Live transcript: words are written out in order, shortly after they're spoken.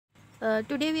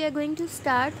Today we are going to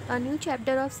start a new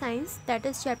chapter of science, that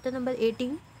is chapter number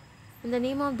 18, and the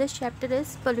name of this chapter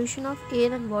is pollution of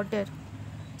air and water.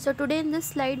 So today in this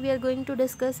slide we are going to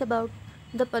discuss about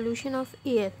the pollution of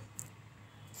air.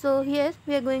 So here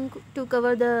we are going to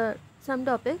cover the some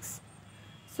topics.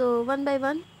 So one by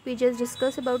one we just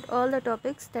discuss about all the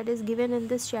topics that is given in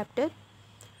this chapter.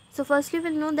 So firstly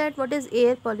we'll know that what is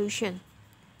air pollution.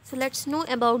 So let's know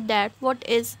about that. What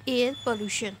is air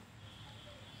pollution?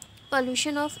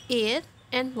 Pollution of air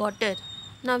and water.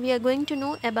 Now we are going to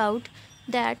know about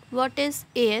that what is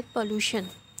air pollution.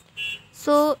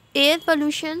 So air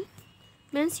pollution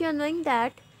means you are knowing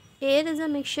that air is a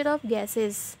mixture of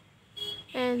gases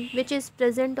and which is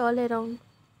present all around.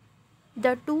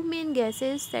 The two main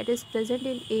gases that is present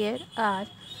in air are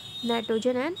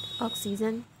nitrogen and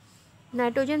oxygen.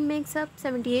 Nitrogen makes up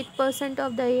 78%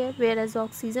 of the air, whereas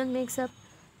oxygen makes up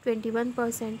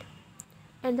 21%.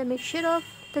 And the mixture of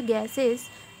the gases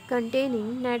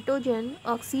containing nitrogen,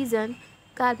 oxygen,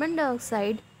 carbon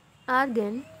dioxide,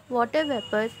 argon, water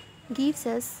vapor gives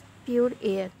us pure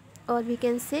air, or we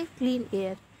can say clean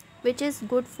air, which is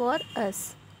good for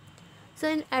us. So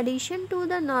in addition to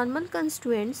the normal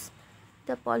constituents,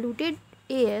 the polluted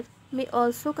air may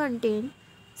also contain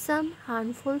some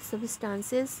harmful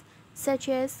substances such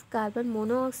as carbon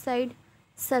monoxide,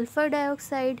 sulfur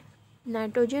dioxide,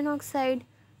 nitrogen oxide,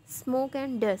 smoke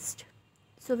and dust.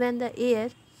 So when the air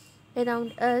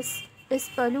around us is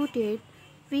polluted,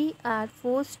 we are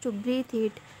forced to breathe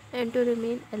it and to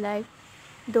remain alive,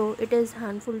 though it is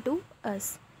harmful to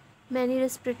us. Many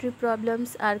respiratory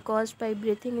problems are caused by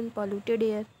breathing in polluted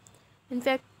air. In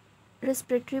fact,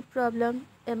 respiratory problems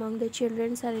among the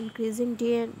children are increasing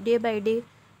day by day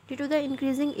due to the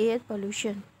increasing air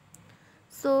pollution.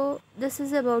 So this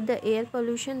is about the air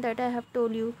pollution that I have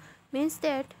told you. Means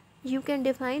that you can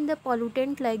define the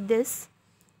pollutant like this.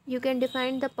 You can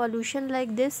define the pollution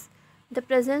like this: the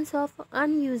presence of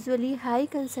unusually high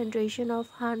concentration of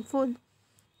harmful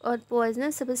or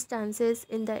poisonous substances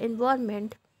in the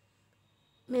environment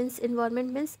means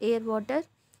air, water,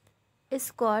 is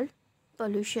called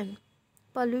pollution.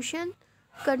 Pollution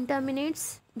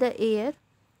contaminates the air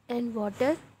and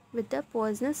water with the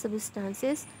poisonous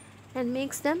substances and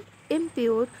makes them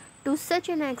impure to such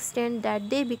an extent that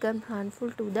they become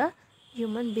harmful to the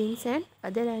human beings and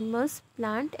other animals,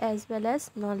 plant as well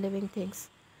as non-living things.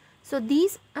 So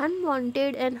these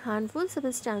unwanted and harmful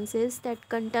substances that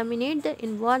contaminate the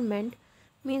environment,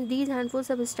 means these harmful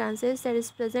substances that is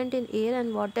present in air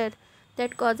and water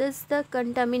that causes the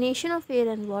contamination of air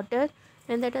and water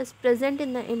and that is present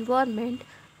in the environment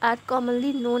are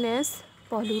commonly known as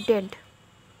pollutant.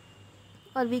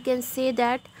 Or we can say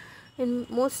that in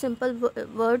most simple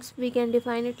words we can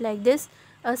define it like this: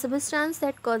 a substance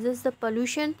that causes the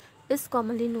pollution is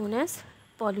commonly known as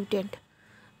pollutant.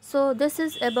 So this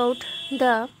is about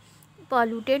the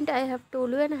pollutant I have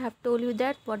told you, and I have told you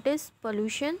that what is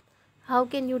pollution, how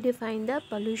can you define the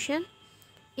pollution.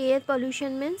 Air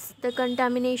pollution means the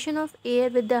contamination of air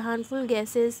with the harmful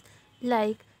gases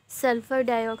like sulfur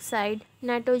dioxide,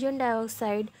 nitrogen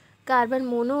dioxide, carbon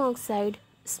monoxide,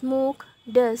 smoke,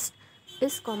 dust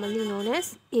is commonly known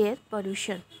as air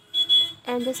pollution.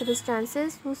 And the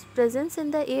substances whose presence in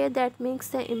the air that makes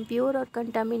them impure or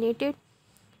contaminated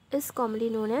is commonly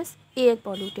known as air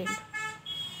pollutant.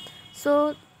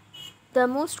 So the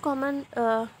most common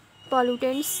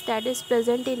pollutants that is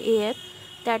present in air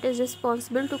that is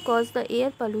responsible to cause the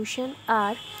air pollution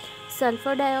are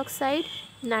sulfur dioxide,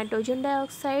 nitrogen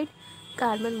dioxide,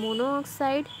 carbon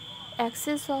monoxide,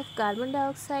 excess of carbon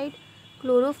dioxide,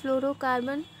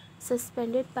 chlorofluorocarbon,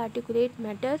 suspended particulate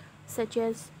matter such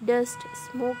as dust,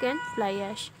 smoke and fly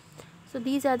ash. So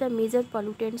these are the major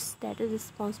pollutants that is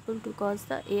responsible to cause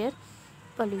the air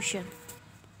pollution.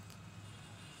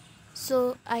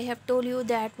 So I have told you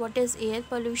that what is air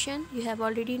pollution. You have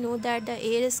already know that the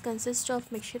air is consists of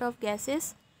mixture of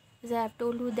gases. As I have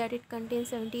told you that it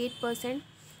contains 78%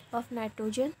 of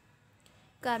nitrogen,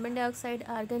 carbon dioxide,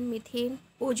 argon, methane,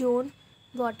 ozone,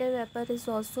 water vapor is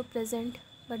also present,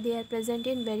 but they are present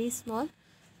in very small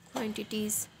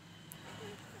quantities.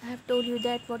 I have told you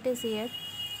that what is air.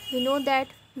 We know that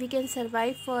we can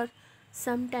survive for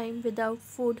some time without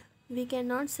food. We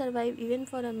cannot survive even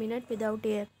for a minute without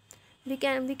air. We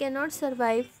cannot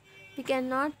survive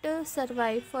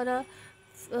for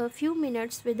a few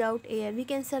minutes without air. We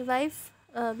can survive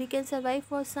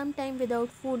for some time without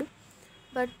food,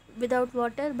 but without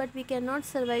water, but we cannot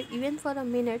survive even for a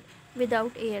minute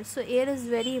without air. So air is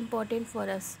very important for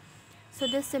us. So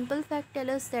this simple fact tells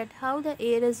us that how the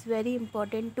air is very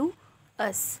important to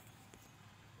us.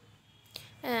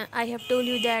 I have told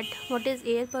you that what is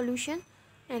air pollution,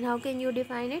 And how can you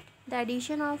define it? The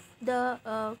addition of the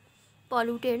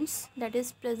pollutants that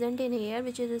is present in air,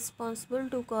 which is responsible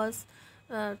to cause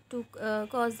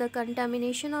the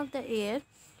contamination of the air,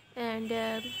 and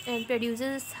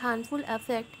produces harmful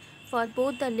effect for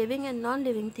both the living and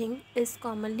non-living thing, is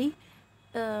commonly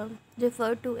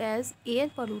referred to as air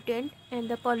pollutant, and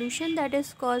the pollution that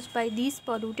is caused by these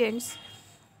pollutants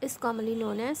is commonly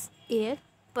known as air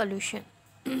pollution.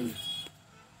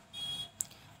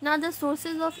 Now, the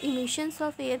sources of emissions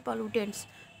of air pollutants.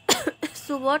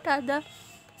 So what are the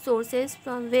sources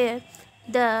from where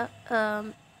the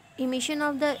emission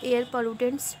of the air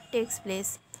pollutants takes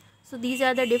place? So these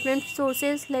are the different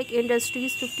sources, like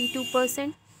industries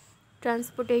 52%,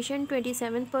 transportation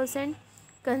 27%,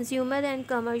 consumer and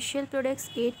commercial products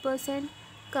 8%,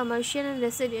 commercial and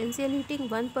residential heating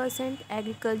 1%,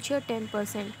 agriculture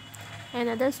 10%, and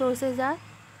other sources are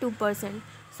 2%.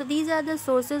 So these are the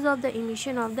sources of the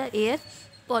emission of the air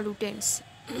pollutants.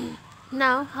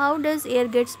 Now, how does air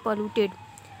gets polluted?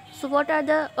 So what are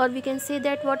the, or we can say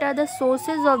that what are the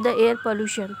sources of the air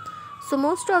pollution? So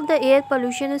most of the air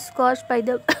pollution is caused by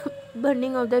the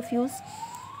burning of the fuels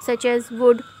such as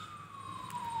wood,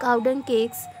 cow dung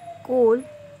cakes, coal,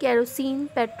 kerosene,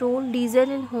 petrol, diesel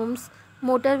in homes,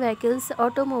 motor vehicles,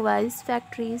 automobiles,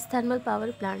 factories, thermal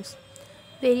power plants.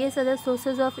 Various other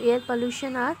sources of air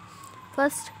pollution are: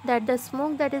 first, that the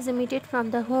smoke that is emitted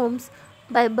from the homes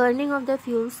by burning of the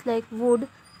fuels like wood,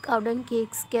 cow dung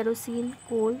cakes, kerosene,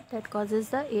 coal, that causes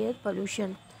the air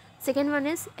pollution. Second one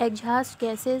is exhaust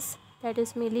gases that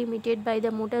is mainly emitted by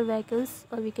the motor vehicles,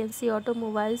 or we can say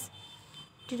automobiles,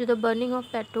 due to the burning of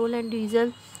petrol and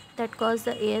diesel, that cause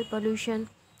the air pollution.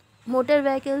 Motor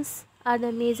vehicles are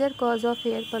the major cause of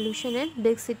air pollution in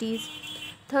big cities.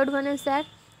 Third one is that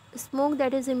smoke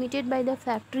that is emitted by the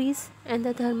factories and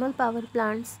the thermal power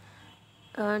plants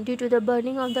due to the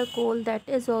burning of the coal, that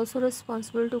is also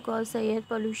responsible to cause the air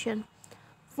pollution.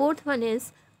 Fourth one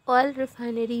is oil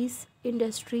refineries,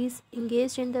 industries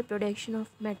engaged in the production of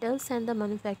metals and the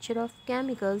manufacture of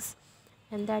chemicals,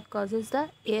 and that causes the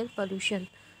air pollution.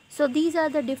 So these are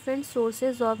the different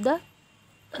sources of the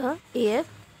air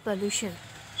pollution.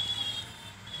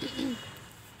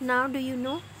 Now, do you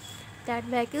know that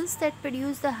vehicles that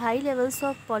produce the high levels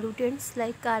of pollutants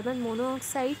like carbon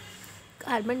monoxide,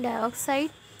 carbon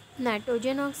dioxide,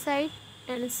 nitrogen oxide,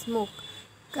 and smoke.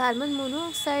 Carbon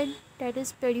monoxide that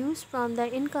is produced from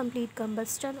the incomplete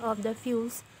combustion of the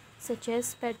fuels such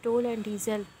as petrol and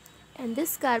diesel. And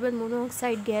this carbon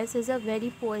monoxide gas is a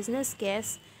very poisonous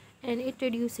gas, and it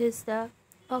reduces the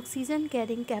oxygen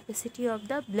carrying capacity of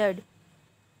the blood.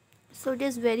 So it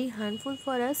is very harmful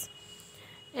for us.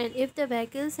 And if the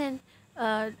vehicles and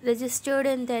registered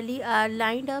in Delhi are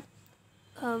lined up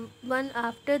one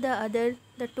after the other,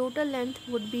 the total length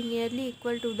would be nearly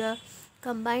equal to the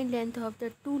combined length of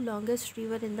the two longest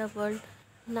rivers in the world,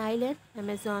 Nile and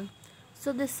Amazon.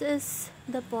 So this is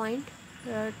the point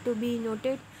to be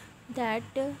noted, that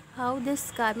how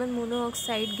this carbon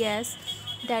monoxide gas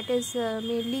that is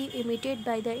mainly emitted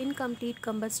by the incomplete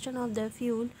combustion of the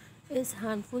fuel is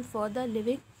harmful for the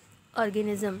living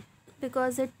organism,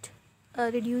 because it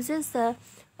reduces the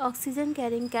oxygen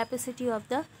carrying capacity of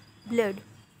the blood.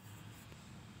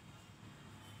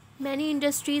 Many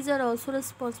industries are also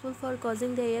responsible for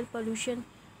causing the air pollution.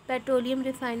 Petroleum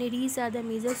refineries are the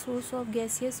major source of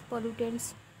gaseous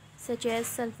pollutants such as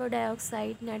sulfur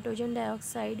dioxide, nitrogen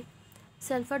dioxide.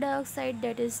 Sulfur dioxide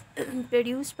that is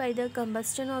produced by the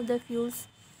combustion of the fuels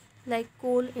like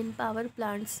coal in power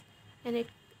plants, and it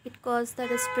causes the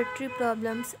respiratory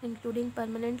problems including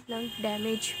permanent lung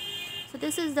damage. So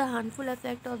this is the harmful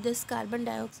effect of this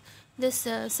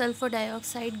sulfur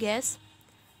dioxide gas.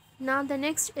 Now the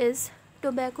next is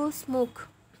tobacco smoke.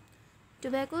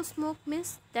 Tobacco smoke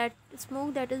means that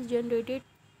smoke that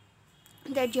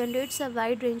generates a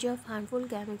wide range of harmful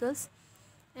chemicals,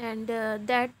 and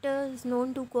that is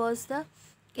known to cause the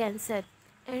cancer.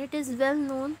 And it is well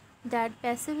known that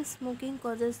passive smoking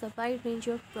causes a wide range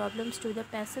of problems to the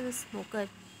passive smoker.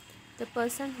 The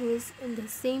person who is in the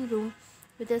same room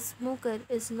with a smoker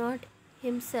is not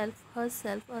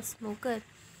herself a smoker,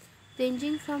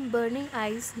 ranging from burning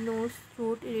eyes, nose,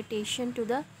 throat irritation to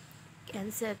the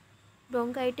cancer,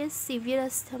 bronchitis, severe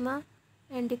asthma,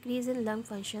 and decrease in lung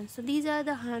function. So these are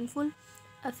the harmful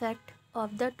effect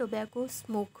of the tobacco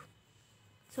smoke.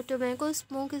 So tobacco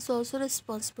smoke is also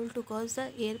responsible to cause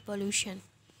the air pollution.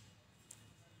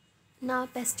 Now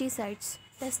pesticides.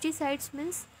 Pesticides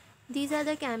means these are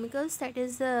the chemicals that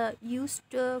is used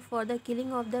for the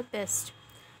killing of the pest.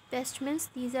 Pest means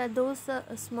these are those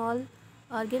small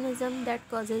organism that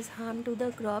causes harm to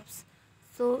the crops.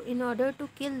 So in order to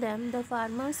kill them, the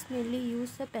farmers mainly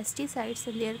use the pesticides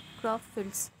in their crop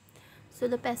fields. So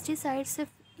the pesticides, if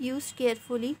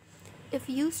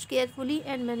used carefully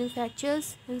and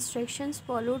manufacturers' instructions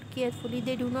followed carefully,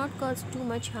 they do not cause too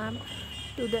much harm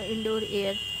to the indoor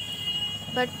air.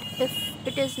 But if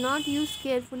it is not used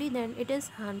carefully, then it is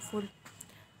harmful.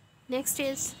 Next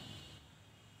is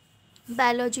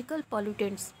biological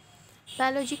pollutants.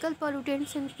 Biological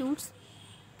pollutants includes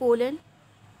pollen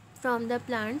from the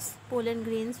plants, pollen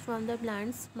grains from the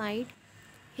plants, mite,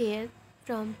 hair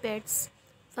from pets,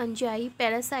 fungi,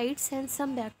 parasites, and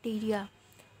some bacteria.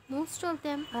 Most of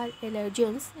them are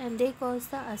allergens and they cause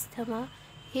the asthma,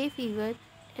 hay fever,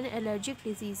 and allergic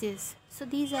diseases. So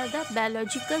these are the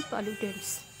biological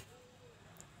pollutants.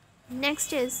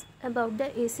 Next is about the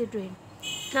acid rain.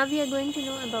 Now we are going to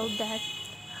know about that,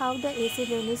 how the acid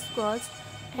rain is caused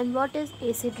and what is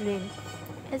acid rain.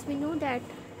 As we know that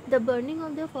the burning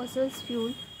of the fossil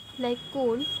fuel like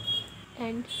coal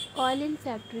and oil in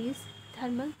factories,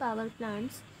 thermal power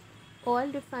plants,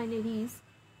 oil refineries,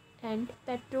 and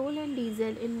petrol and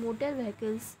diesel in motor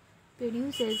vehicles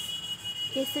produces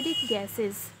acidic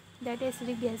gases. That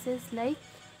acidic gases like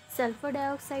sulfur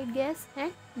dioxide gas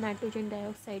and nitrogen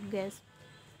dioxide gas,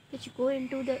 which go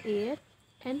into the air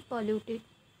and pollute it.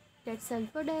 That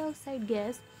sulfur dioxide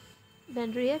gas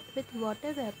then react with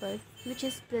water vapor which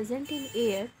is present in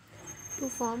air to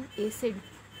form acid,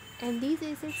 and these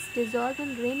acids dissolve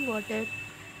in rainwater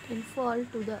and fall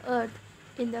to the earth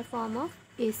in the form of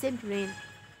acid rain.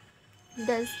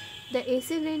 Thus, the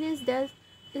acid rain is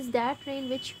that rain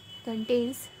which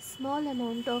contains small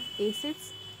amount of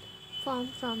acids formed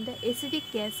from the acidic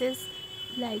gases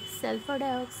like sulfur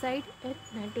dioxide and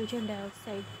nitrogen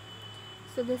dioxide.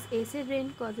 So this acid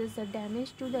rain causes the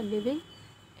damage to the living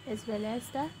as well as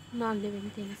the non-living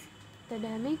things. The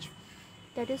damage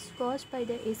that is caused by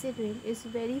the acid rain is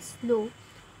very slow,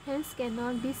 hence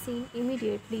cannot be seen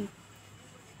immediately.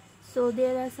 So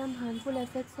there are some harmful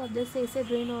effects of this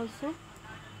acid rain also.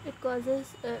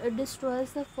 It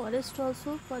destroys the forest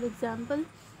also. For example,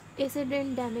 acid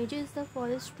rain damages the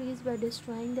forest trees by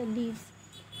destroying the leaves.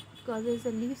 It causes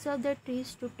the leaves of the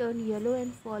trees to turn yellow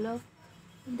and fall off.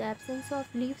 In the absence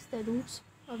of leaves, the roots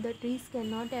of the trees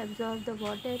cannot absorb the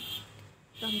water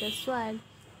from the soil,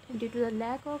 and due to the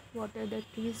lack of water, the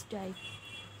trees die.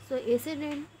 So acid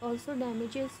rain also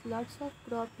damages lots of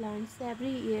crop plants every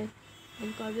year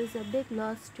and causes a big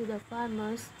loss to the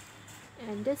farmers.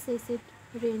 And this acid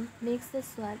rain makes the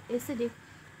soil acidic,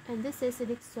 and this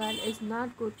acidic soil is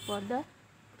not good for the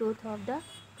growth of the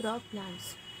crop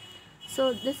plants.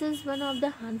 So this is one of the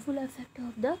harmful effect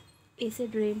of the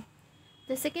acid rain.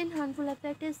 The second harmful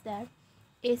effect is that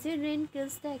acid rain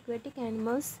kills the aquatic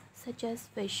animals such as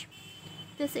fish.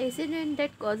 This acid rain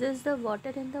that causes the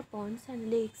water in the ponds and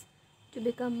lakes to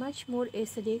become much more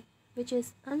acidic, which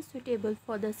is unsuitable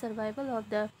for the survival of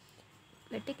the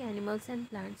aquatic animals and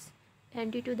plants.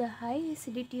 And due to the high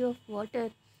acidity of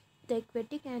water, the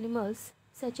aquatic animals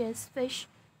such as fish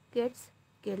gets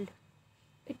killed.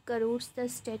 It corrodes the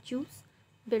statues,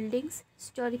 buildings,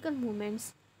 historical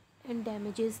monuments, and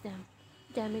damages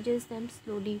them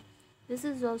slowly. This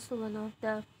is also one of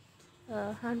the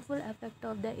harmful effect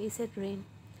of the acid rain.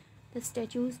 The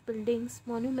statues, buildings,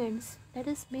 monuments that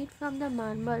is made from the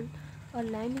marble or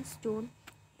limestone,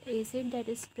 the acid that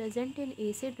is present in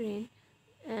acid rain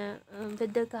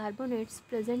with the carbonates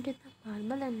present in the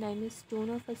marble and limestone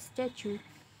of a statue,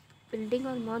 building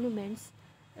or monuments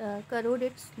corrode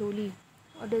it slowly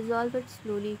or dissolve it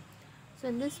slowly. So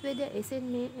in this way, the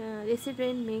acid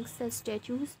rain makes the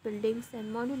statues, buildings,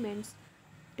 and monuments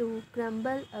to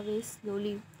crumble away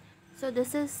slowly. So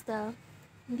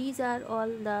these are all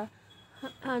the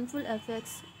harmful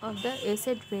effects of the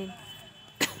acid rain.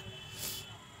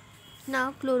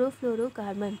 Now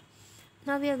chlorofluorocarbon.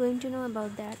 Now we are going to know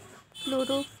about that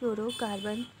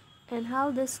chlorofluorocarbon and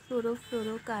how this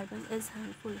chlorofluorocarbon is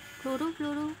harmful.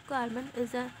 Chlorofluorocarbon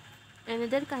is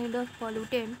another kind of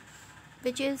pollutant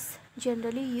which is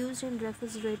generally used in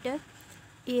refrigerator,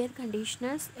 air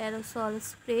conditioners, aerosol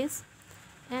sprays,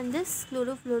 and this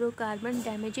chlorofluorocarbon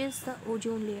damages the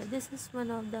ozone layer. This is one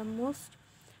of the most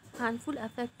harmful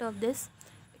effect of this.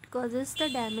 It causes the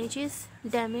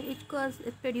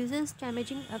it produces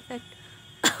damaging effect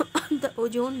on the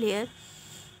ozone layer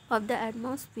of the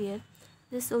atmosphere.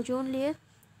 This ozone layer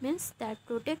means that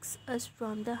protects us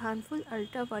from the harmful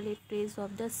ultraviolet rays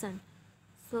of the sun.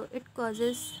 So it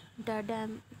causes the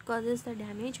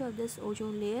damage of this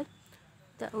ozone layer.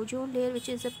 The ozone layer, which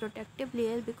is a protective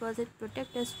layer because it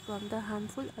protects us from the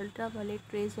harmful ultraviolet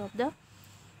rays of the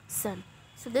sun.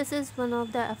 So this is one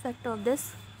of the effect of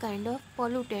this kind of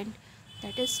pollutant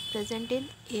that is present in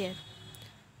air.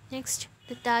 Next,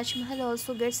 the Taj Mahal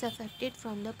also gets affected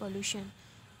from the pollution.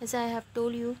 As I have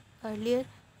told you earlier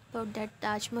about that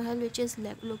Taj Mahal, which is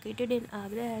located in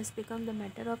Agra, has become the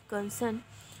matter of concern.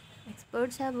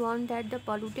 Experts have warned that the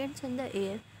pollutants in the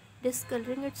air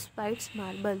discoloring its white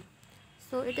marble.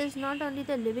 So it is not only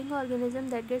the living organism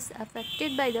that gets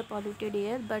affected by the polluted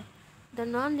air, but the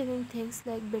non-living things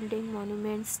like building,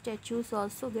 monuments, statues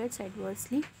also gets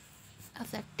adversely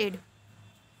affected.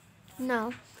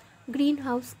 Now,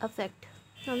 greenhouse effect.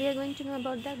 Now we are going to know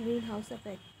about the greenhouse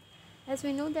effect. As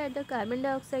we know that the carbon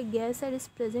dioxide gas that is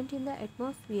present in the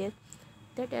atmosphere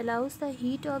that allows the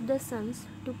heat of the suns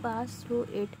to pass through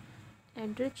it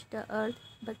and reach the earth,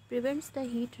 but prevents the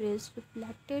heat rays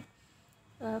reflected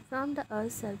from the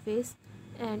earth's surface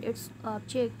and its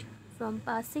object from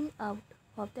passing out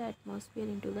of the atmosphere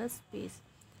into the space.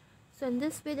 So in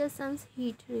this way the sun's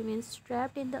heat remains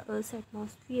trapped in the earth's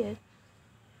atmosphere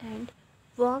and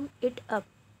warm it up.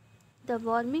 The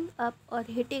warming up or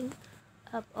heating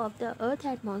up of the earth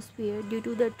atmosphere due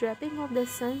to the trapping of the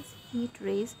sun's heat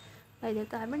rays by the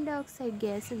carbon dioxide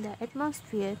gas in the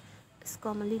atmosphere is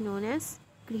commonly known as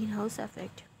greenhouse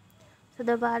effect. So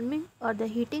the warming or the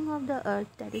heating of the earth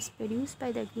that is produced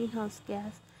by the greenhouse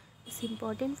gas is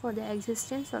important for the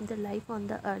existence of the life on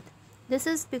the earth. This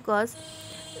is because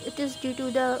it is due to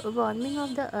the warming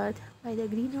of the earth by the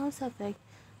greenhouse effect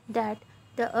that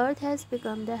the earth has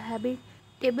become the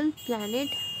habitable planet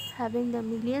having the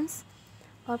millions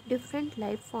of different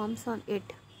life forms on it.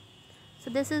 So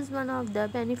this is one of the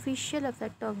beneficial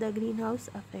effect of the greenhouse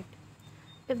effect.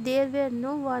 If there were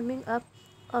no warming up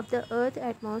of the earth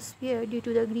atmosphere due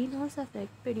to the greenhouse effect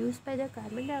produced by the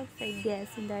carbon dioxide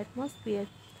gas in the atmosphere,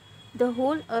 the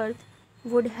whole earth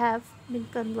would have been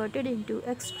converted into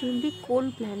extremely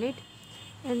cold planet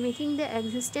and making the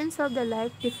existence of the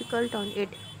life difficult on it.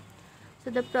 So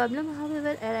the problem,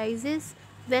 however, arises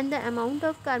when the amount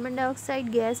of carbon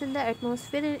dioxide gas in the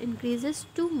atmosphere increases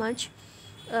too much,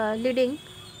 leading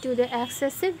to the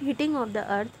excessive heating of the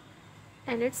earth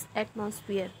and its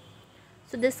atmosphere.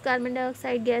 So this carbon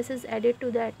dioxide gas is added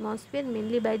to the atmosphere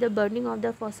mainly by the burning of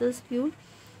the fossil fuel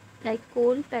like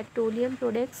coal, petroleum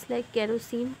products like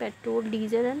kerosene, petrol,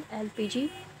 diesel and LPG,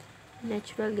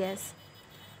 natural gas.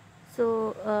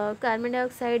 So carbon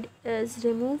dioxide is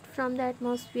removed from the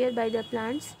atmosphere by the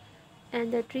plants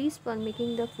and the trees for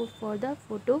making the food for the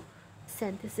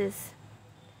photosynthesis.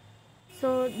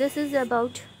 So this is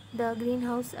about the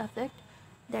greenhouse effect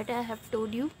that I have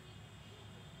told you.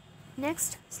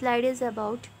 Next slide is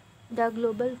about the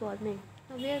global warming.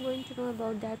 Now we are going to know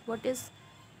about that, what is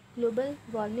global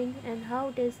warming and how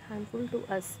it is harmful to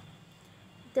us.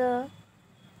 The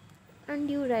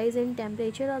undue rise in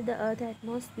temperature of the earth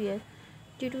atmosphere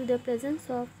due to the presence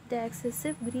of the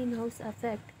excessive greenhouse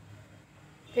effect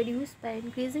produced by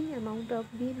increasing amount of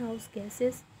greenhouse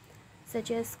gases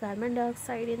such as carbon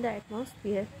dioxide in the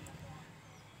atmosphere,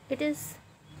 it is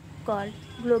called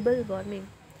global warming.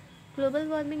 Global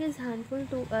warming is harmful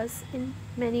to us in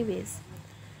many ways.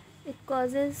 It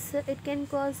can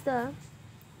cause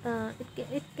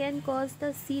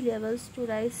the sea levels to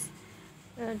rise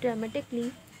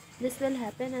dramatically. This will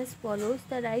happen as follows: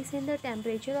 the rise in the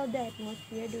temperature of the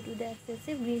atmosphere due to the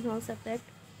excessive greenhouse effect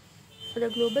of the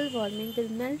global warming will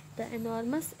melt the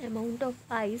enormous amount of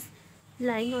ice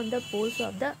lying on the poles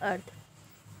of the earth,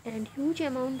 and huge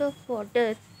amount of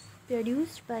water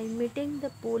produced by melting the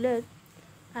polar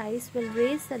ice will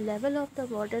raise the level of the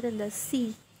water in the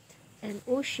sea and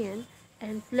ocean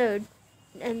and flood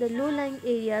and the low-lying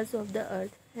areas of the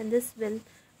earth, and this will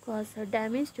cause a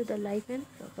damage to the life and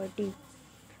property.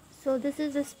 So this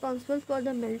is responsible for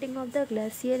the melting of the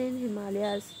glacier in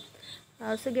Himalayas.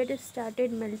 Also get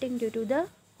started melting due to the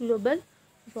global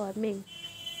warming,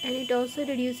 and it also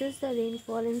reduces the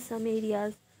rainfall in some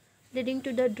areas, leading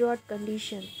to the drought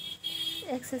condition,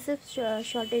 excessive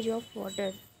shortage of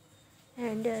water,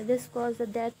 and this caused the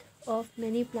death of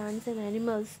many plants and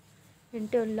animals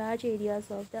into large areas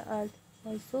of the earth,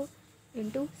 also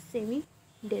into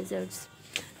semi-deserts.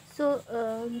 So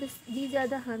these are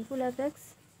the harmful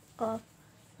effects of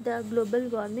the global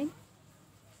warming.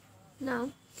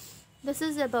 Now this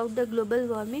is about the global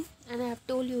warming, and I have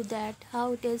told you that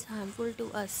how it is harmful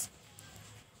to us.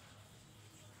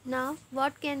 Now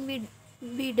what can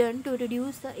be done to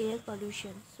reduce the air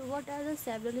pollution? So what are the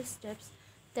several steps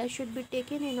that should be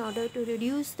taken in order to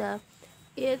reduce the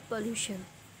air pollution?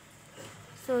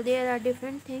 So there are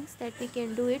different things that we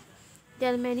can do it.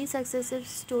 There are many successive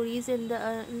stories in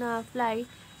our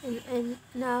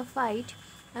fight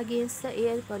against the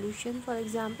air pollution. For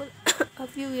example, a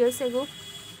few years ago,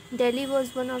 Delhi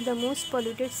was one of the most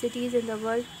polluted cities in the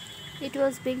world, It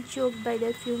was being choked by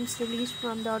the fumes released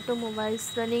from the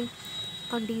automobiles running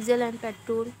on diesel and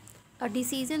petrol. A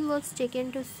decision was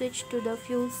taken to switch to the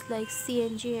fuels like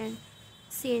CNG and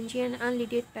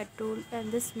unleaded petrol,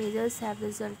 and these measures have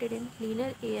resulted in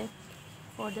cleaner air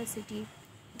for the city.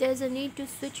 There is a need to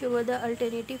switch over the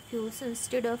alternative fuels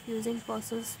instead of using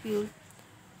fossil fuel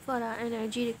for our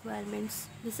energy requirements.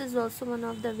 This is also one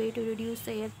of the way to reduce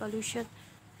the air pollution.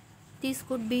 These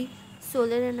could be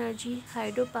solar energy,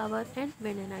 hydropower and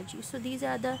wind energy. So these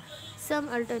are the some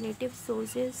alternative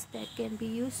sources that can be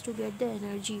used to get the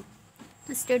energy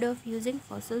instead of using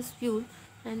fossil fuel,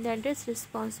 and that is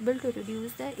responsible to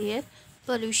reduce the air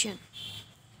pollution.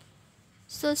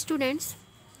 So students,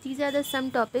 these are the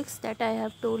some topics that I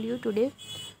have told you today.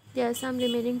 There are some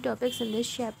remaining topics in this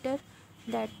chapter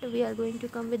that we are going to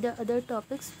come with the other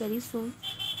topics very soon.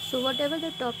 So whatever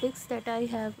the topics that I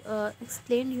have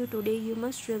explained you today, you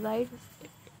must revise it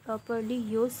properly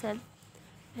yourself,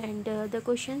 and the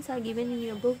questions are given in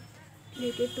your book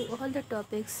related to all the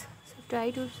topics. So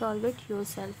try to solve it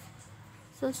yourself.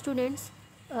 So students,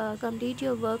 complete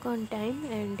your work on time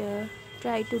and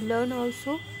try to learn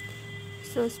also.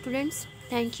 So students,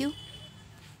 thank you.